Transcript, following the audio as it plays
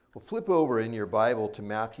Well, flip over in your Bible to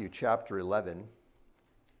Matthew chapter 11.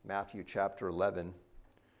 Matthew chapter 11.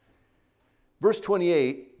 Verse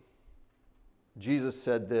 28, Jesus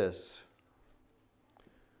said this,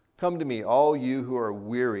 "Come to me, all you who are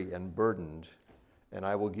weary and burdened, and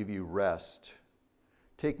I will give you rest.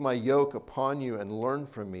 Take my yoke upon you and learn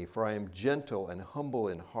from me, for I am gentle and humble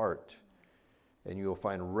in heart, and you will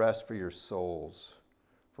find rest for your souls.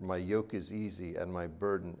 For my yoke is easy and my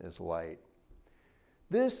burden is light."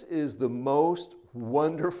 This is the most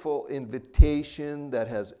wonderful invitation that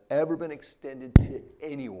has ever been extended to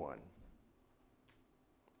anyone.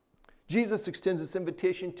 Jesus extends this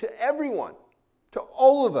invitation to everyone, to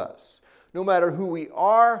all of us, no matter who we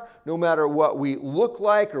are, no matter what we look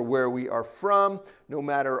like or where we are from, no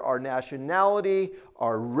matter our nationality,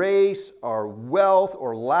 our race, our wealth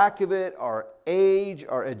or lack of it, our age,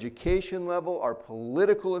 our education level, our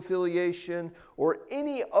political affiliation, or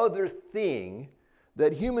any other thing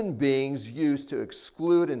that human beings use to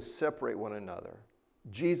exclude and separate one another.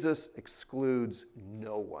 Jesus excludes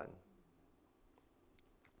no one.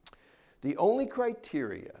 The only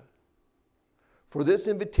criteria for this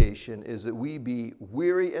invitation is that we be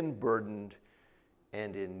weary and burdened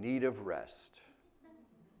and in need of rest.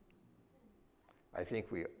 I think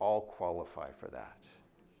we all qualify for that.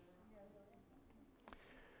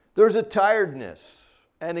 There's a tiredness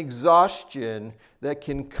and exhaustion that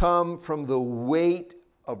can come from the weight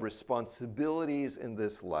of responsibilities in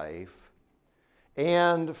this life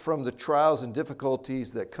and from the trials and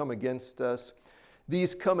difficulties that come against us.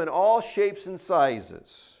 These come in all shapes and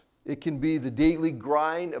sizes. It can be the daily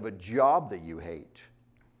grind of a job that you hate.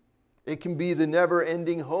 It can be the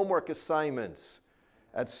never-ending homework assignments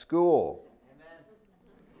at school.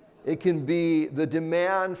 It can be the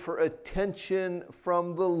demand for attention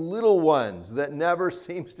from the little ones that never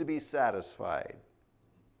seems to be satisfied.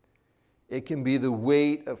 It can be the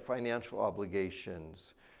weight of financial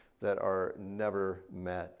obligations that are never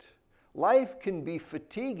met. Life can be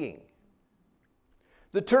fatiguing.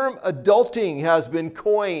 The term adulting has been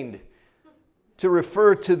coined to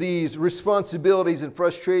refer to these responsibilities and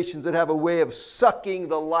frustrations that have a way of sucking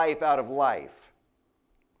the life out of life.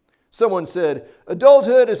 Someone said,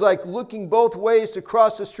 adulthood is like looking both ways to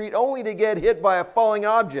cross the street only to get hit by a falling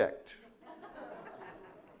object.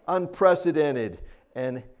 Unprecedented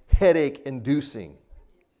and headache-inducing.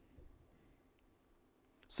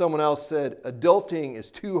 Someone else said, adulting is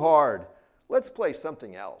too hard. Let's play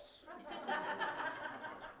something else.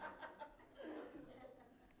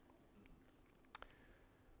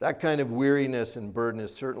 That kind of weariness and burden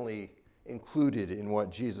is certainly included in what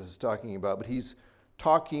Jesus is talking about, but he's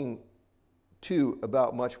talking too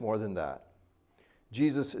about much more than that.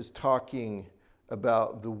 Jesus is talking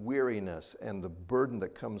about the weariness and the burden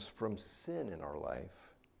that comes from sin in our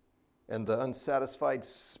life and the unsatisfied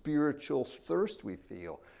spiritual thirst we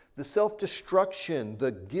feel, the self-destruction,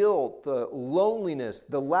 the guilt, the loneliness,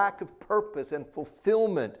 the lack of purpose and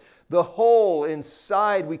fulfillment, the hole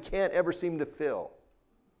inside we can't ever seem to fill.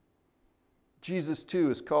 Jesus, too,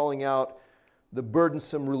 is calling out the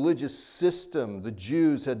burdensome religious system the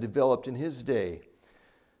Jews had developed in his day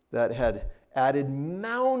that had added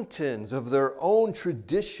mountains of their own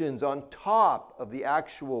traditions on top of the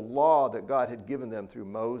actual law that God had given them through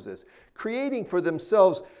Moses, creating for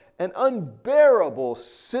themselves an unbearable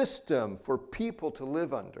system for people to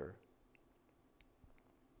live under.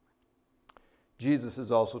 Jesus is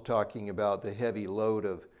also talking about the heavy load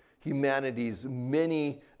of humanity's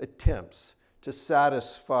many attempts to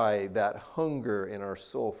satisfy that hunger in our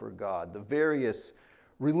soul for God. The various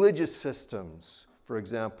religious systems, for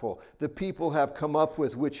example, the people have come up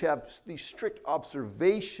with, which have these strict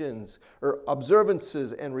observations or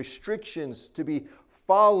observances and restrictions to be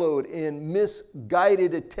followed in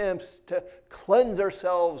misguided attempts to cleanse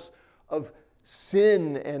ourselves of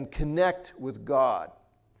sin and connect with God.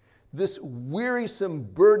 This wearisome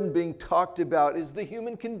burden being talked about is the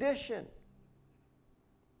human condition.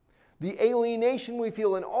 The alienation we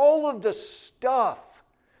feel and all of the stuff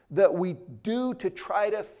that we do to try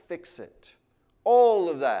to fix it. All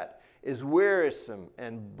of that is wearisome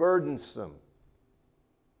and burdensome.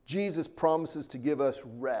 Jesus promises to give us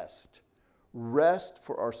rest. Rest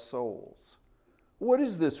for our souls. What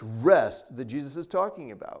is this rest that Jesus is talking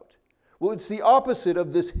about? Well, it's the opposite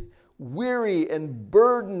of this weary and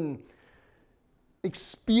burden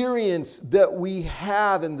experience that we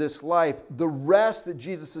have in this life. The rest that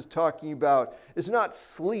Jesus is talking about is not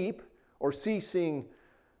sleep or ceasing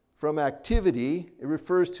from activity. It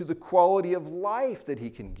refers to the quality of life that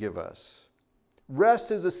he can give us.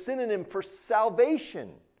 Rest is a synonym for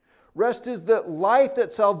salvation. Rest is the life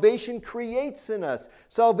that salvation creates in us.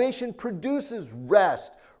 Salvation produces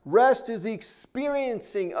rest. Rest is the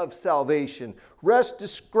experiencing of salvation. Rest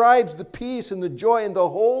describes the peace and the joy and the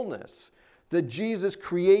wholeness that Jesus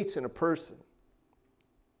creates in a person.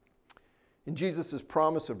 In Jesus'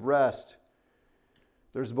 promise of rest,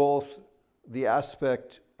 there's both the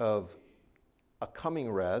aspect of a coming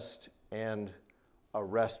rest and a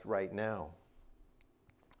rest right now.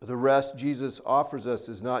 The rest Jesus offers us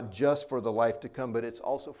is not just for the life to come, but it's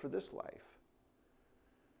also for this life.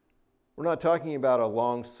 We're not talking about a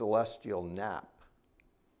long celestial nap.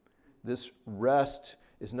 This rest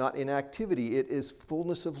is not inactivity, it is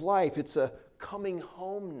fullness of life. It's a coming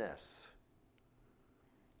homeness.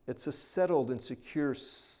 It's a settled and secure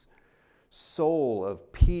soul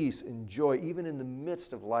of peace and joy, even in the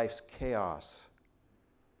midst of life's chaos.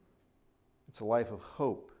 It's a life of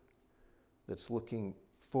hope that's looking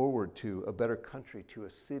forward to a better country, to a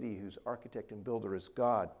city whose architect and builder is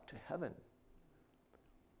God, to heaven.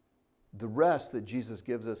 The rest that Jesus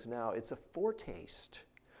gives us now, it's a foretaste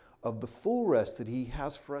of the full rest that he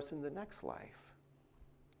has for us in the next life.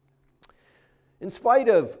 In spite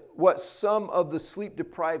of what some of the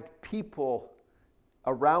sleep-deprived people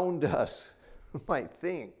around us might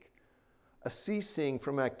think, a ceasing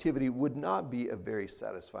from activity would not be a very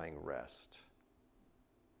satisfying rest.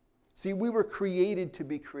 See, we were created to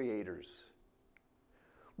be creators.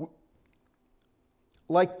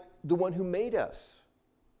 Like the one who made us.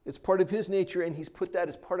 It's part of his nature, and he's put that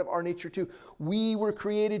as part of our nature too. We were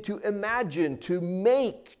created to imagine, to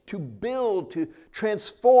make, to build, to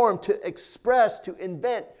transform, to express, to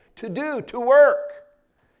invent, to do, to work.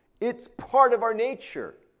 It's part of our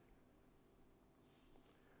nature.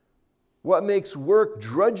 What makes work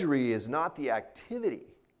drudgery is not the activity.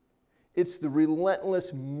 It's the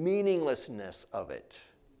relentless meaninglessness of it.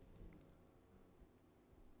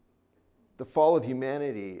 The fall of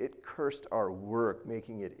humanity, it cursed our work,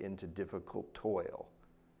 making it into difficult toil.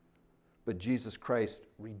 But Jesus Christ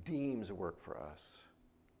redeems work for us.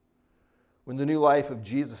 When the new life of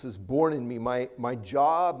Jesus is born in me, my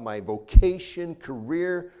job, my vocation,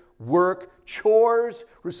 career, work, chores,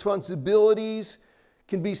 responsibilities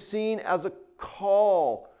can be seen as a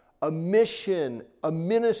call, a mission, a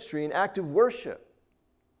ministry, an act of worship.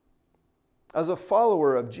 As a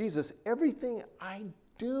follower of Jesus, everything I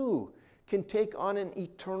do can take on an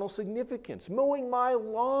eternal significance. Mowing my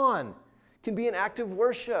lawn can be an act of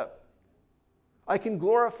worship. I can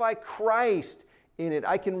glorify Christ in it.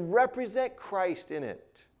 I can represent Christ in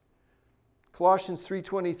it. Colossians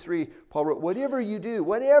 3:23, Paul wrote, whatever you do,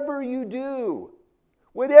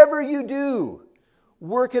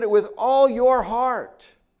 work at it with all your heart,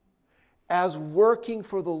 as working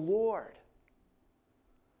for the Lord,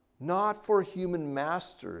 not for human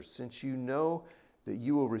masters, since you know that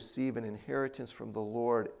you will receive an inheritance from the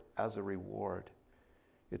Lord as a reward.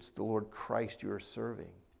 It's the Lord Christ you are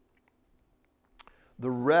serving.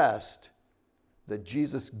 The rest that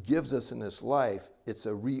Jesus gives us in this life, it's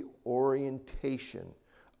a reorientation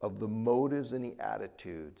of the motives and the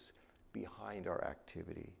attitudes behind our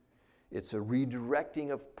activity. It's a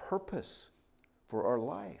redirecting of purpose for our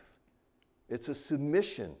life. It's a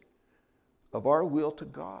submission of our will to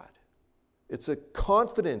God. It's a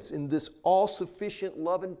confidence in this all-sufficient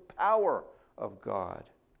love and power of God.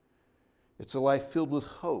 It's a life filled with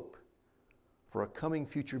hope for a coming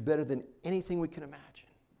future better than anything we can imagine.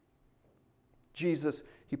 Jesus,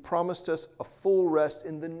 he promised us a full rest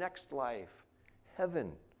in the next life,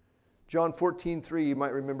 heaven. John 14:3, you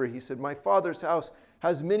might remember, he said, my Father's house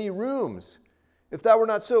has many rooms. If that were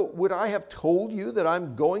not so, would I have told you that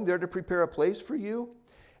I'm going there to prepare a place for you?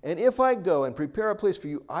 And if I go and prepare a place for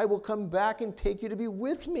you, I will come back and take you to be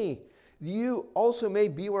with me. You also may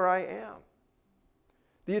be where I am.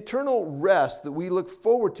 The eternal rest that we look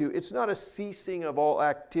forward to, it's not a ceasing of all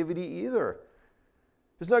activity either.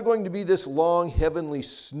 It's not going to be this long heavenly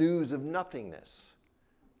snooze of nothingness.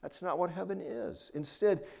 That's not what heaven is.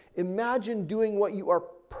 Instead, imagine doing what you are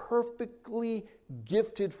perfectly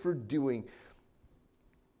gifted for doing,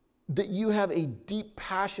 that you have a deep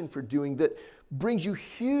passion for doing, that brings you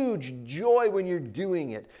huge joy when you're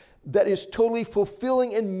doing it, that is totally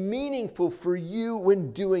fulfilling and meaningful for you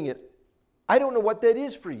when doing it. I don't know what that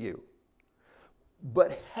is for you,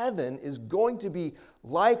 but heaven is going to be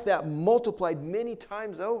like that, multiplied many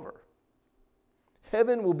times over.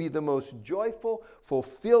 Heaven will be the most joyful,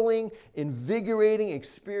 fulfilling, invigorating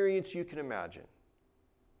experience you can imagine.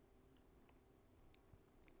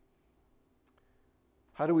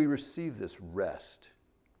 How do we receive this rest?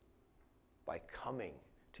 By coming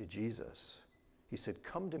to Jesus. He said,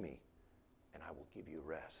 come to me and I will give you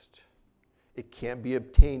rest. It can't be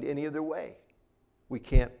obtained any other way. We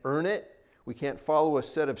can't earn it. We can't follow a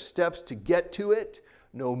set of steps to get to it.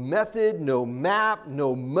 No method, no map,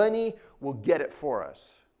 no money will get it for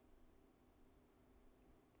us.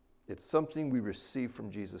 It's something we receive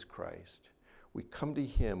from Jesus Christ. We come to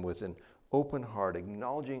him with an open heart,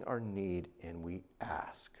 acknowledging our need, and we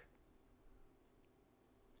ask.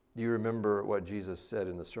 Do you remember what Jesus said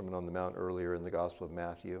in the Sermon on the Mount earlier in the Gospel of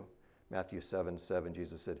Matthew? Matthew 7:7,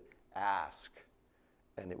 Jesus said, "Ask,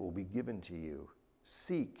 and it will be given to you.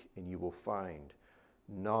 Seek, and you will find.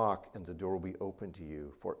 Knock, and the door will be open to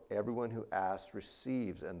you. For everyone who asks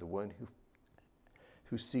receives, and the one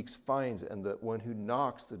who seeks finds, and the one who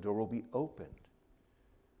knocks, the door will be opened."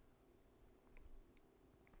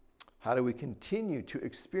 How do we continue to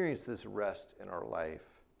experience this rest in our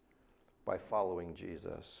life? By following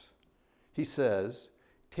Jesus. He says,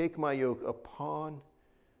 "Take my yoke upon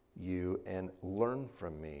you and learn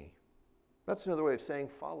from me." That's another way of saying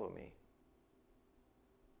follow me.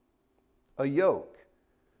 A yoke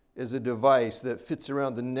is a device that fits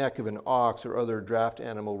around the neck of an ox or other draft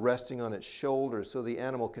animal, resting on its shoulders so the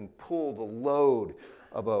animal can pull the load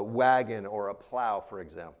of a wagon or a plow, for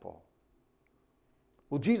example.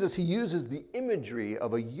 Well, Jesus, he uses the imagery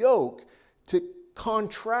of a yoke to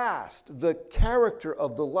contrast the character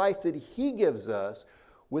of the life that he gives us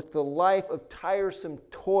with the life of tiresome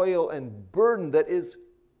toil and burden that is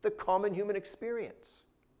the common human experience.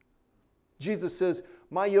 Jesus says,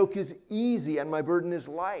 "My yoke is easy and my burden is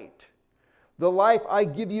light." The life I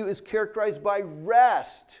give you is characterized by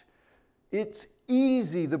rest. It's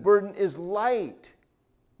easy, the burden is light.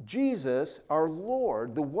 Jesus, our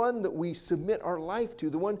Lord, the one that we submit our life to,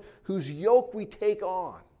 the one whose yoke we take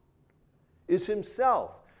on, is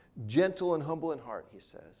himself gentle and humble in heart, he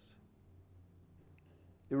says.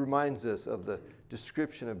 It reminds us of the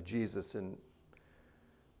description of Jesus in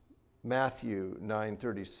Matthew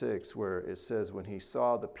 9:36, where it says, when he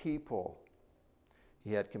saw the people,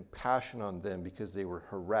 he had compassion on them because they were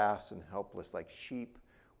harassed and helpless like sheep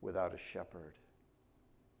without a shepherd.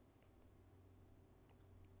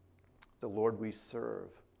 The Lord we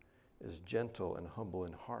serve is gentle and humble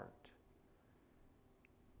in heart.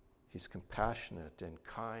 He's compassionate and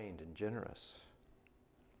kind and generous.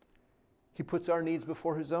 He puts our needs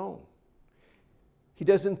before his own. He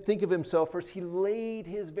doesn't think of himself first. He laid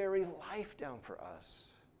his very life down for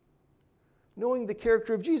us. Knowing the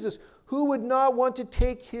character of Jesus, who would not want to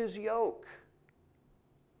take his yoke?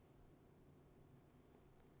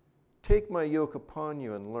 Take my yoke upon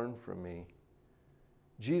you and learn from me.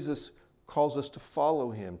 Jesus calls us to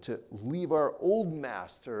follow him, to leave our old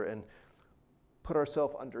master and put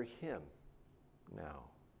ourselves under him now.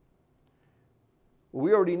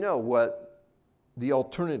 We already know what the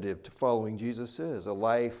alternative to following Jesus is, a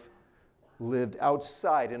life lived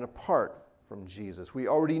outside and apart from Jesus. We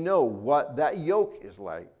already know what that yoke is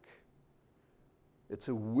like. It's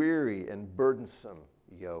a weary and burdensome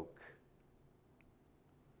yoke.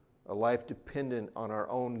 A life dependent on our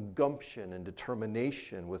own gumption and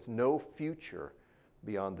determination with no future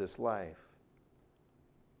beyond this life.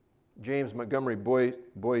 James Montgomery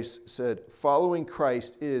Boyce said, "Following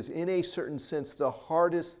Christ is, in a certain sense, the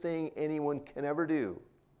hardest thing anyone can ever do.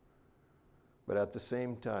 But at the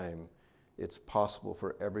same time, it's possible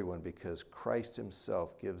for everyone because Christ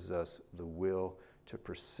himself gives us the will to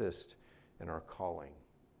persist in our calling."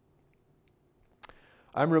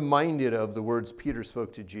 I'm reminded of the words Peter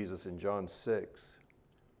spoke to Jesus in John 6.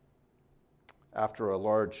 After a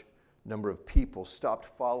large number of people stopped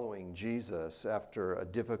following Jesus after a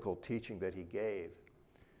difficult teaching that he gave,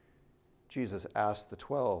 Jesus asked the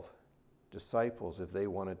 12 disciples if they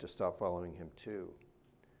wanted to stop following him too.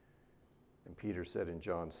 And Peter said in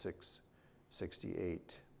John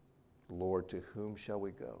 6:68, "Lord, to whom shall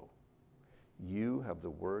we go? You have the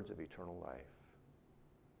words of eternal life."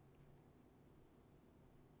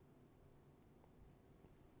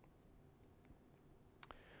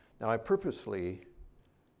 Now, I purposefully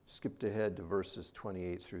skipped ahead to verses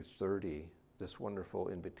 28 through 30, this wonderful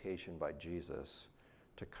invitation by Jesus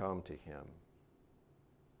to come to him,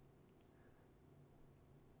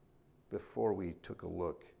 before we took a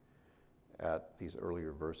look at these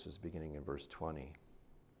earlier verses beginning in verse 20.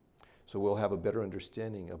 So we'll have a better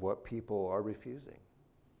understanding of what people are refusing.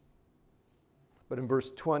 But in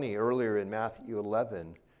verse 20, earlier in Matthew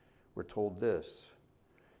 11, we're told this.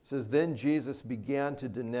 It says, "Then Jesus began to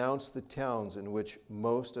denounce the towns in which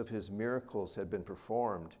most of his miracles had been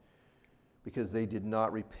performed, because they did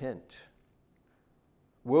not repent.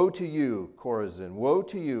 Woe to you, Chorazin! Woe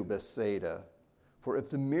to you, Bethsaida! For if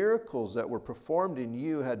the miracles that were performed in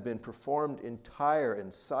you had been performed in Tyre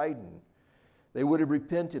and Sidon, they would have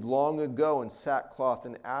repented long ago in sackcloth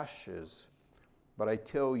and ashes. But I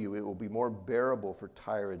tell you, it will be more bearable for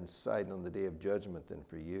Tyre and Sidon on the day of judgment than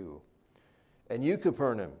for you. And you,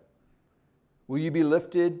 Capernaum, will you be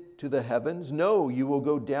lifted to the heavens? No, you will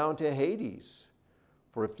go down to Hades.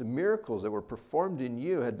 For if the miracles that were performed in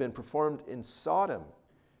you had been performed in Sodom,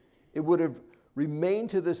 it would have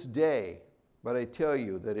remained to this day. But I tell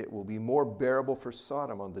you that it will be more bearable for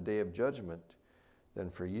Sodom on the day of judgment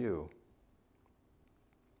than for you.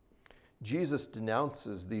 Jesus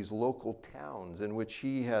denounces these local towns in which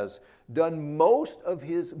he has done most of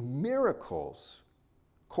his miracles.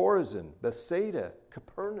 Chorazin, Bethsaida,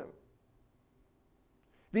 Capernaum.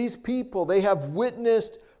 These people, they have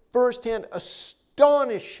witnessed firsthand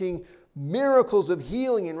astonishing miracles of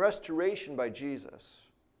healing and restoration by Jesus.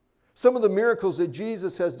 Some of the miracles that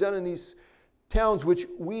Jesus has done in these towns, which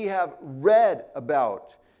we have read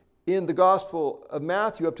about in the Gospel of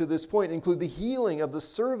Matthew up to this point, include the healing of the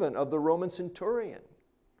servant of the Roman centurion,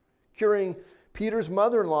 curing Peter's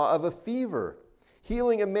mother-in-law of a fever,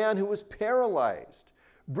 healing a man who was paralyzed,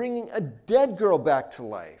 bringing a dead girl back to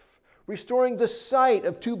life, restoring the sight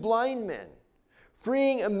of 2 blind men,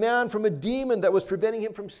 freeing a man from a demon that was preventing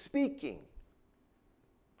him from speaking.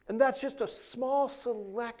 And that's just a small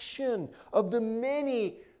selection of the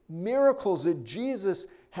many miracles that Jesus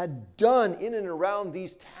had done in and around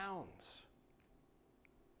these towns.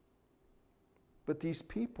 But these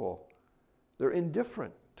people, they're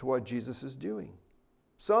indifferent to what Jesus is doing.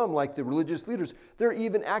 Some, like the religious leaders, they're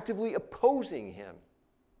even actively opposing him.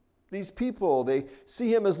 These people, they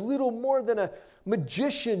see him as little more than a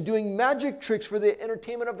magician doing magic tricks for the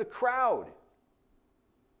entertainment of the crowd.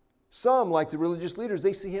 Some, like the religious leaders,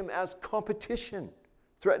 they see him as competition,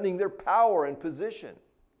 threatening their power and position.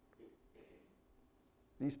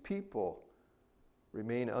 These people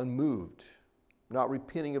remain unmoved, not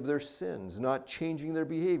repenting of their sins, not changing their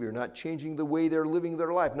behavior, not changing the way they're living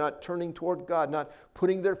their life, not turning toward God, not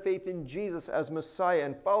putting their faith in Jesus as Messiah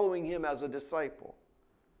and following him as a disciple.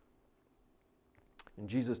 And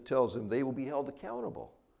Jesus tells them they will be held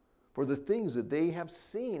accountable for the things that they have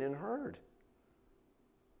seen and heard,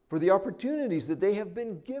 for the opportunities that they have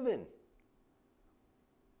been given.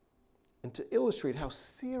 And to illustrate how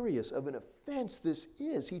serious of an offense this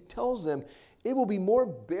is, he tells them it will be more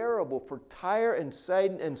bearable for Tyre and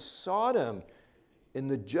Sidon and Sodom in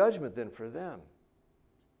the judgment than for them.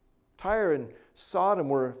 Tyre and Sodom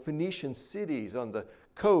were Phoenician cities on the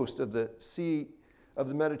coast of the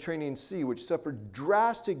Mediterranean Sea, which suffered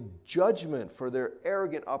drastic judgment for their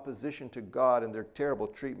arrogant opposition to God and their terrible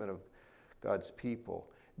treatment of God's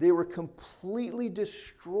people. They were completely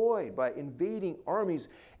destroyed by invading armies,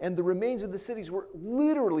 and the remains of the cities were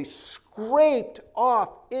literally scraped off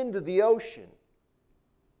into the ocean.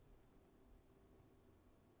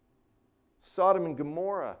 Sodom and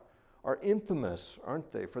Gomorrah are infamous,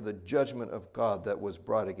 aren't they, for the judgment of God that was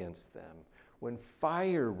brought against them, when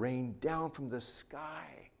fire rained down from the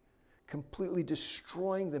sky, completely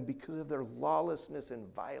destroying them because of their lawlessness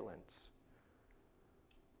and violence.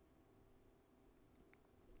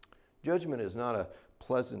 Judgment is not a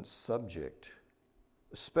pleasant subject,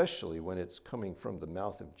 especially when it's coming from the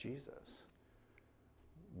mouth of Jesus.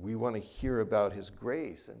 We want to hear about his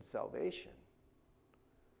grace and salvation,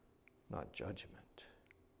 not judgment.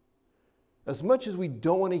 As much as we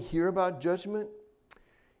don't want to hear about judgment,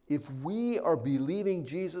 if we are believing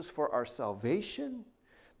Jesus for our salvation,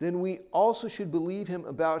 then we also should believe him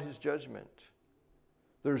about his judgment.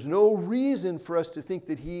 There's no reason for us to think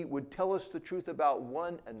that he would tell us the truth about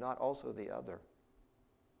one and not also the other.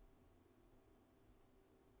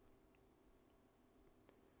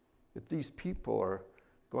 If these people are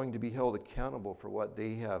going to be held accountable for what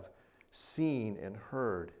they have seen and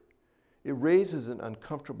heard, it raises an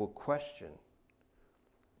uncomfortable question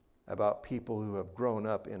about people who have grown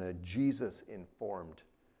up in a Jesus-informed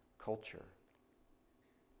culture.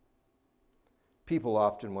 People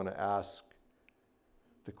often want to ask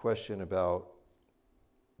the question about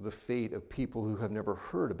the fate of people who have never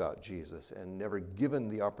heard about Jesus and never given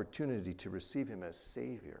the opportunity to receive him as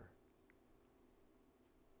Savior.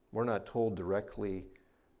 We're not told directly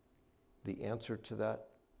the answer to that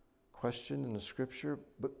question in the Scripture,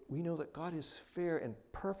 but we know that God is fair and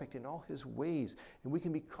perfect in all his ways, and we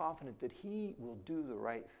can be confident that he will do the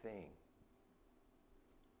right thing.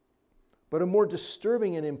 But a more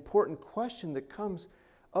disturbing and important question that comes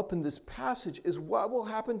up in this passage is what will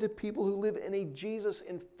happen to people who live in a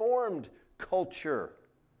Jesus-informed culture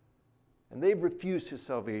and they've refused his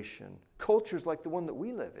salvation, cultures like the one that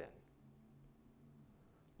we live in.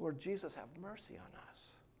 Lord Jesus, have mercy on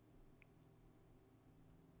us.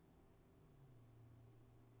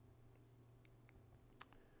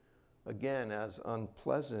 Again, as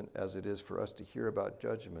unpleasant as it is for us to hear about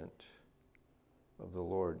judgment of the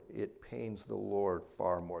Lord, it pains the Lord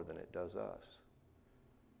far more than it does us.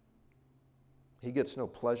 He gets no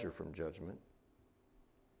pleasure from judgment.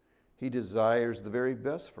 He desires the very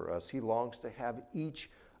best for us. He longs to have each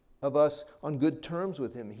of us on good terms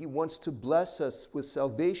with him. He wants to bless us with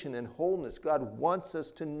salvation and wholeness. God wants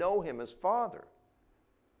us to know him as Father.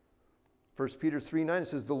 1 Peter 3:9, it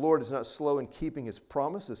says, the Lord is not slow in keeping his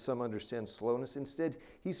promise, as some understand slowness. Instead,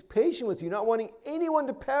 he's patient with you, not wanting anyone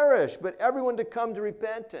to perish, but everyone to come to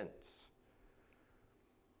repentance.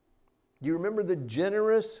 Do you remember the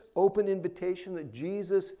generous, open invitation that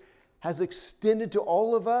Jesus has extended to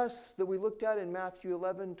all of us that we looked at in Matthew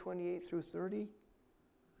 11:28 through 30?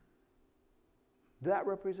 That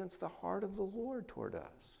represents the heart of the Lord toward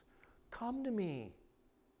us. Come to me,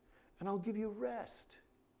 and I'll give you rest.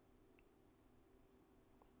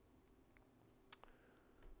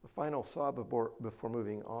 A final thought before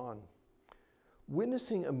moving on.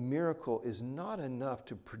 Witnessing a miracle is not enough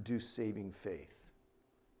to produce saving faith.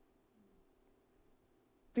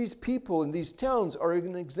 These people in these towns are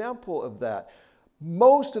an example of that.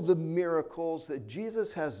 Most of the miracles that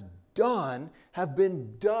Jesus has done have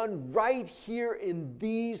been done right here in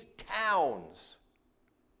these towns.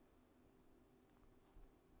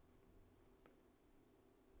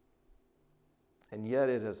 And yet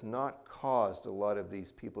it has not caused a lot of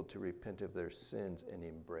these people to repent of their sins and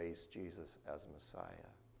embrace Jesus as Messiah.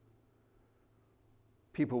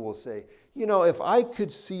 People will say, if I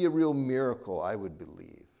could see a real miracle, I would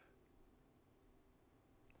believe.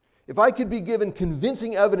 If I could be given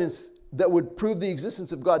convincing evidence that would prove the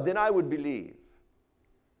existence of God, then I would believe.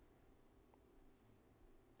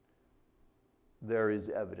 There is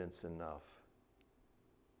evidence enough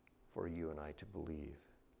for you and I to believe.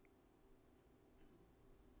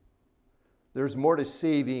 There's more to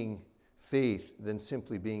saving faith than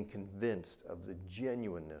simply being convinced of the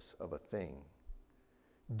genuineness of a thing.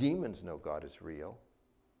 Demons know God is real,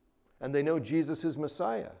 and they know Jesus is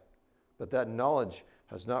Messiah, but that knowledge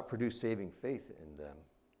has not produced saving faith in them.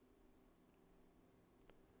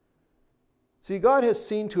 See, God has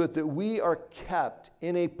seen to it that we are kept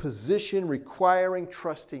in a position requiring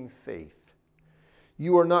trusting faith.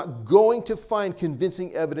 You are not going to find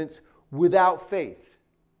convincing evidence without faith,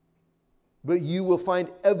 but you will find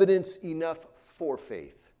evidence enough for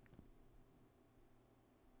faith.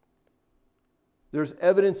 There's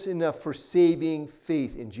evidence enough for saving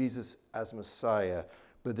faith in Jesus as Messiah,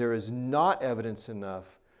 but there is not evidence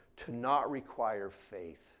enough to not require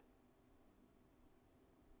faith.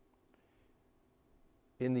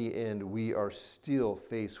 In the end, we are still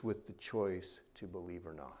faced with the choice to believe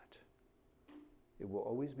or not. It will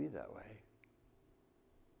always be that way.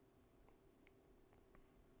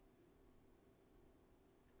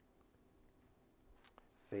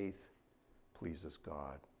 Faith pleases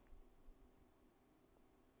God.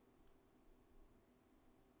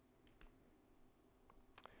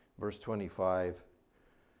 Verse 25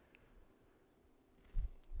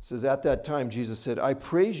 says, at that time Jesus said, I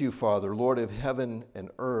praise you, Father, Lord of heaven and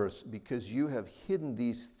earth, because you have hidden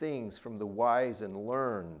these things from the wise and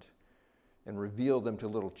learned and revealed them to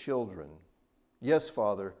little children. Yes,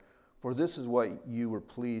 Father, for this is what you were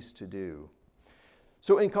pleased to do.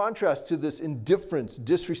 So in contrast to this indifference,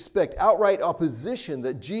 disrespect, outright opposition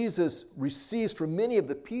that Jesus receives from many of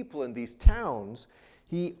the people in these towns,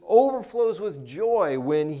 he overflows with joy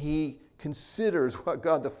when he considers what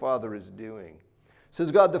God the Father is doing. It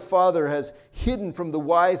says God the Father has hidden from the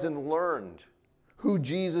wise and learned who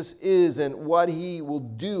Jesus is and what he will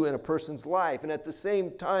do in a person's life. And at the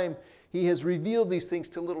same time, he has revealed these things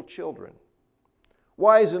to little children.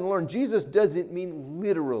 Wise and learned. Jesus doesn't mean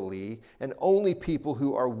literally and only people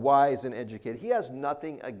who are wise and educated. He has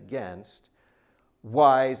nothing against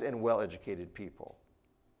wise and well-educated people.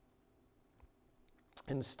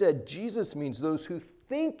 Instead, Jesus means those who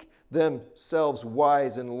think themselves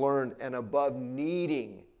wise and learned and above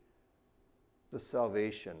needing the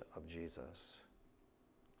salvation of Jesus.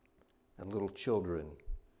 And little children,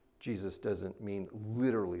 Jesus doesn't mean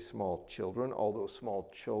literally small children, although small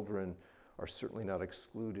children are certainly not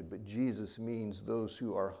excluded, but Jesus means those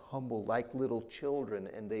who are humble like little children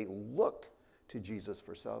and they look to Jesus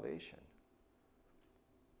for salvation.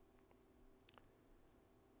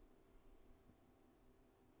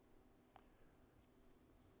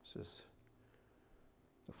 It says,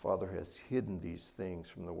 the Father has hidden these things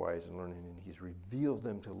from the wise and learned, and he's revealed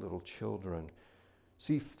them to little children.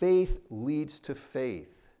 See, faith leads to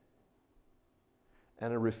faith.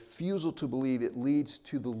 And a refusal to believe, it leads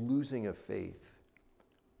to the losing of faith.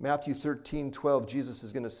 Matthew 13:12, Jesus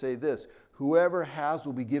is going to say this, Whoever has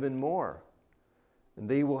will be given more, and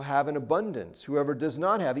they will have an abundance. Whoever does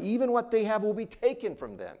not have, even what they have will be taken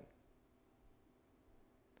from them.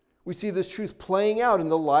 We see this truth playing out in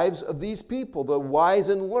the lives of these people, the wise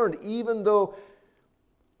and learned, even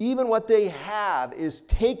what they have is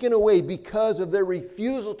taken away because of their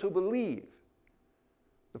refusal to believe.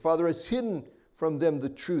 The Father has hidden from them the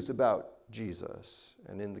truth about Jesus.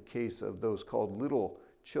 And in the case of those called little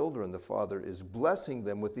children, the Father is blessing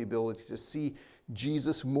them with the ability to see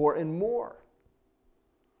Jesus more and more.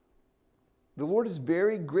 The Lord is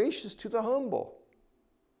very gracious to the humble,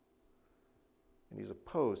 and He's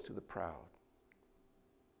opposed to the proud.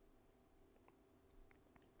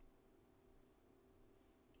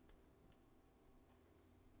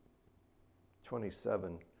 Verse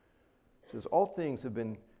 27 says, all things have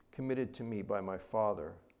been committed to me by my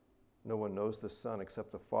Father. No one knows the Son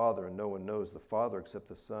except the Father, and no one knows the Father except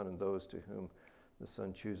the Son and those to whom the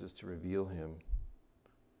Son chooses to reveal Him.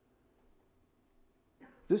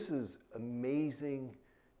 This is amazing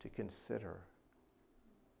to consider.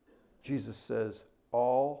 Jesus says,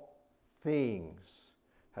 all things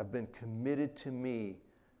have been committed to me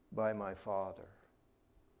by my Father.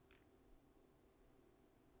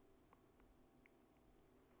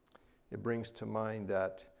 It brings to mind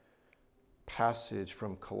that passage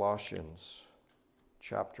from Colossians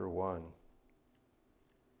chapter 1.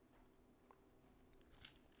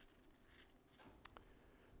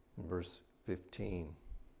 Verse 15.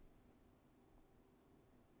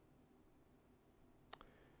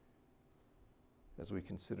 As we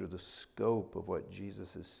consider the scope of what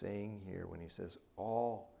Jesus is saying here when He says,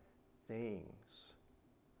 all things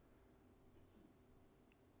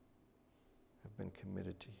have been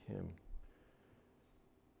committed to Him.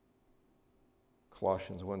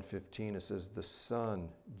 Colossians 1:15, it says, the Son,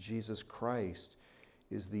 Jesus Christ,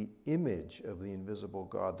 is the image of the invisible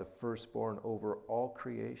God, the firstborn over all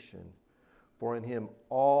creation. For in Him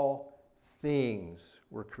all things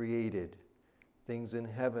were created, things in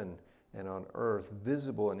heaven and on earth,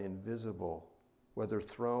 visible and invisible, whether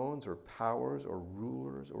thrones or powers or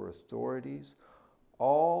rulers or authorities.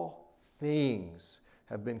 All things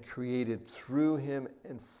have been created through Him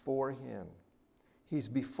and for Him. He's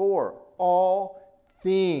before all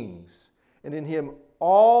things, and in Him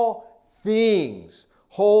all things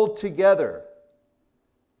hold together.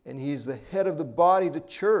 And He's the head of the body, the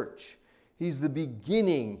church. He's the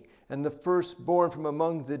beginning and the firstborn from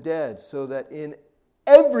among the dead, so that in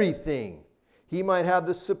everything He might have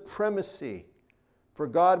the supremacy. For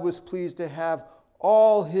God was pleased to have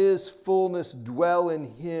all His fullness dwell in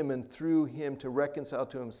Him, and through Him to reconcile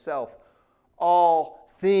to Himself all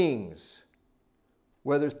things,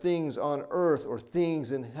 whether things on earth or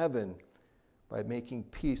things in heaven, by making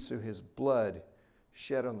peace through His blood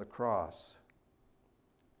shed on the cross.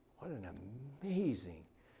 What an amazing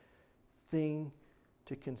thing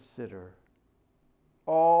to consider.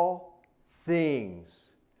 All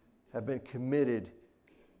things have been committed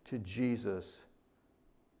to Jesus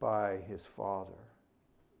by His Father.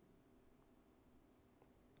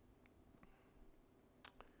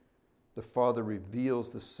 The Father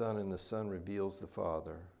reveals the Son, and the Son reveals the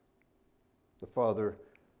Father. The Father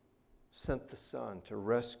sent the Son to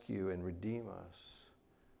rescue and redeem us.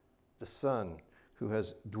 The Son, who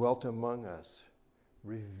has dwelt among us,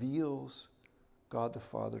 reveals God the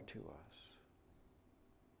Father to us.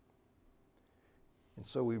 And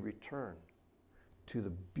so we return to the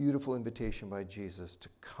beautiful invitation by Jesus to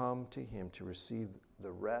come to Him to receive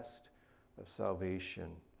the rest of salvation.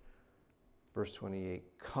 Verse 28,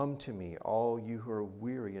 come to me, all you who are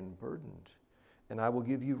weary and burdened, and I will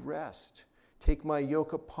give you rest. Take my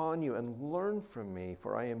yoke upon you and learn from me,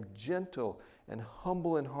 for I am gentle and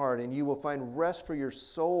humble in heart, and you will find rest for your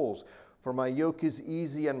souls, for my yoke is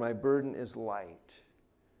easy and my burden is light.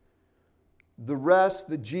 The rest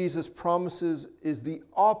that Jesus promises is the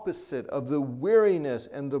opposite of the weariness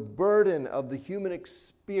and the burden of the human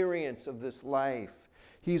experience of this life.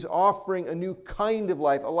 He's offering a new kind of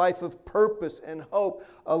life, a life of purpose and hope,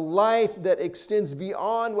 a life that extends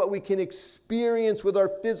beyond what we can experience with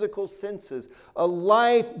our physical senses, a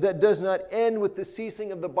life that does not end with the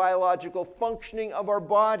ceasing of the biological functioning of our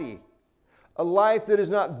body, a life that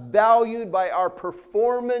is not valued by our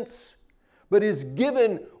performance, but is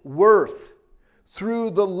given worth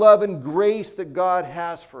through the love and grace that God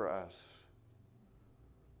has for us.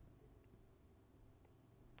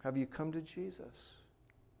 Have you come to Jesus?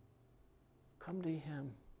 Come to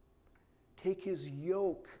Him. Take His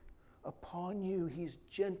yoke upon you. He's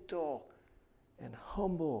gentle and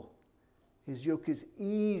humble. His yoke is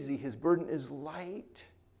easy. His burden is light.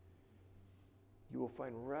 You will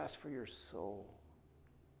find rest for your soul.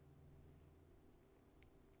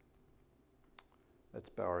 Let's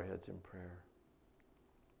bow our heads in prayer.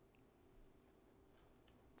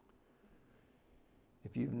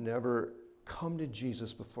 If you've never come to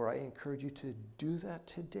Jesus before, I encourage you to do that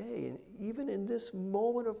today. And even in this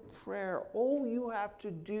moment of prayer, all you have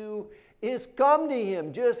to do is come to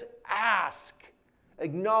him. Just ask.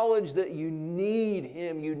 Acknowledge that you need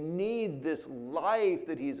him. You need this life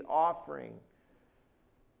that he's offering.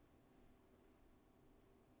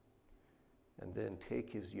 And then take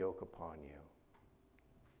his yoke upon you.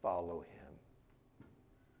 Follow him.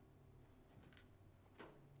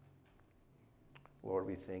 Lord,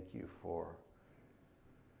 we thank you for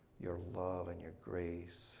your love and your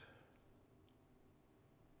grace.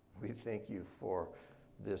 We thank you for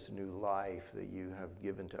this new life that you have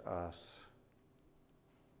given to us.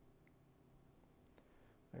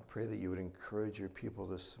 I pray that you would encourage your people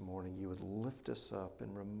this morning. You would lift us up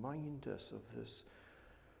and remind us of this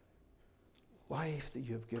life that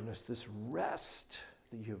you have given us, this rest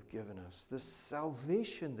that you have given us, this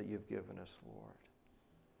salvation that you've given us, Lord.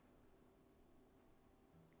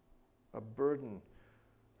 A burden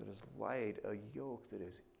that is light, a yoke that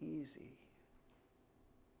is easy,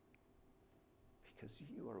 because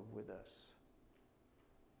you are with us.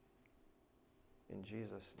 In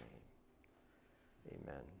Jesus' name,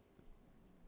 amen.